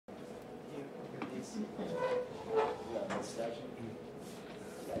Yeah, statue.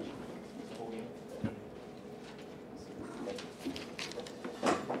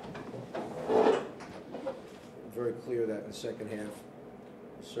 Very clear that in the second half,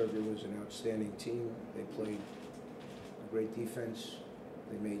 Serbia was an outstanding team. They played a great defense.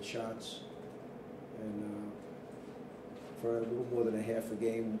 They made shots, and for a little more than a half a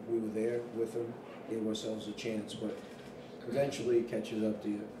game, we were there with them, gave ourselves a chance, but eventually it catches up to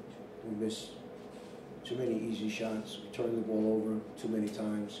you. We missed too many easy shots. We turned the ball over too many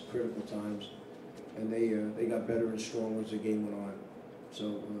times, critical times, and they got better and stronger as the game went on.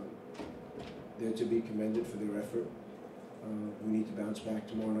 So they're to be commended for their effort. We need to bounce back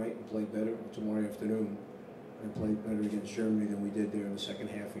tomorrow night and play better, or tomorrow afternoon, and play better against Germany than we did there in the second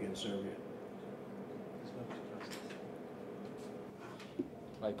half against Serbia.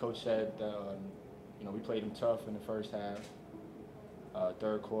 Like Coach said, we played them tough in the first half.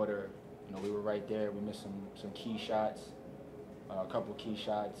 Third quarter, we were right there. We missed some key shots, a couple key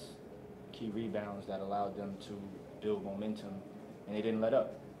shots, key rebounds that allowed them to build momentum, and they didn't let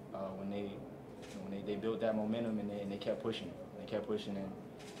up. When they built that momentum and they kept pushing,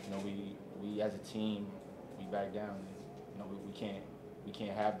 and we as a team, we backed down. We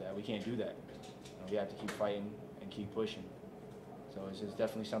can't have that. We can't do that. We have to keep fighting and keep pushing. So it's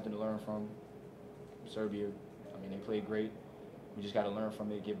definitely something to learn from Serbia. They played great. We just got to learn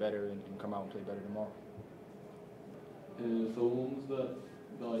from it, get better, and come out and play better tomorrow. Savunmamız da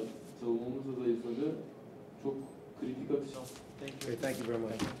zayıfladı. Çok kritik atışlar. Okay, thank you very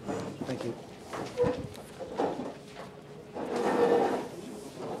much. Thank you.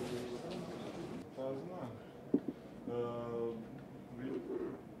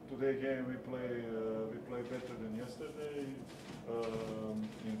 Today game we play better than yesterday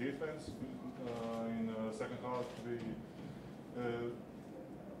in defense. In second half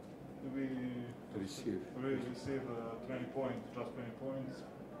we received 20 points, just 20 points.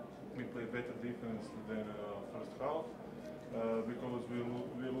 We play better defense than first half because we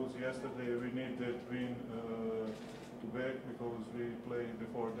lose yesterday. We need that win to back because we played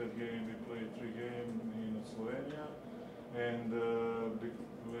before that game. We played 3 games in Slovenia, and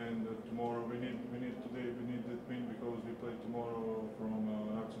tomorrow we need that win because we play tomorrow from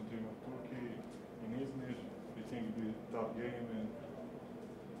action team of Turkey in Izmir. We think it'll be a tough game, and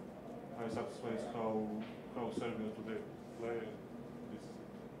I'm satisfied how Serbia today play.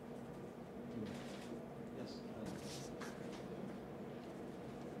 Yes.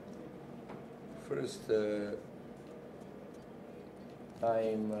 First,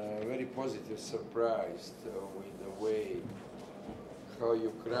 I'm very positive surprised with the way how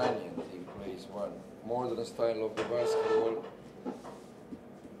Ukrainian team plays one modern style of the basketball.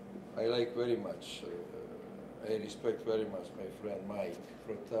 I like very much. I respect very much my friend Mike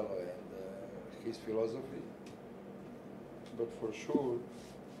Fratello and his philosophy. But for sure,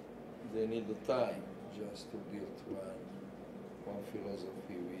 they need the time just to build one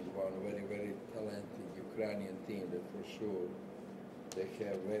philosophy with one very, very talented Ukrainian team that for sure they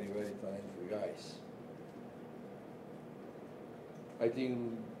have very, very talented guys. I think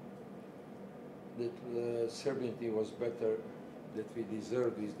that the Serbian team was better, that we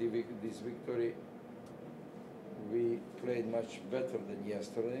deserved this victory. We played much better than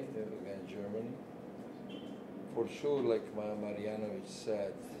yesterday against Germany. For sure, like Marjanovic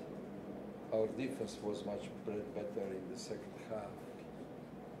said, our defense was much better in the second half.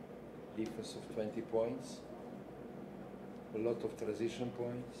 Defense of 20 points, a lot of transition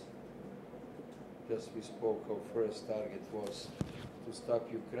points. Just we spoke, our first target was to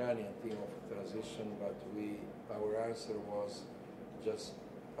stop Ukrainian team of transition, but our answer was just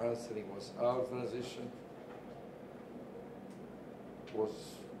answering was our transition.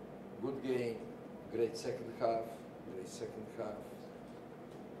 Was good game, great second half,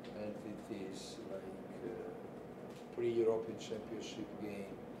 and it is like pre-European Championship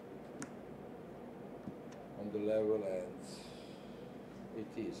game on the level, and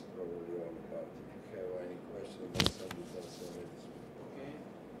it is probably all about it. If you have any questions, Okay.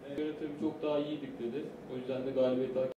 Göre tabii çok daha iyiydik dedi. O yüzden de galibiyeti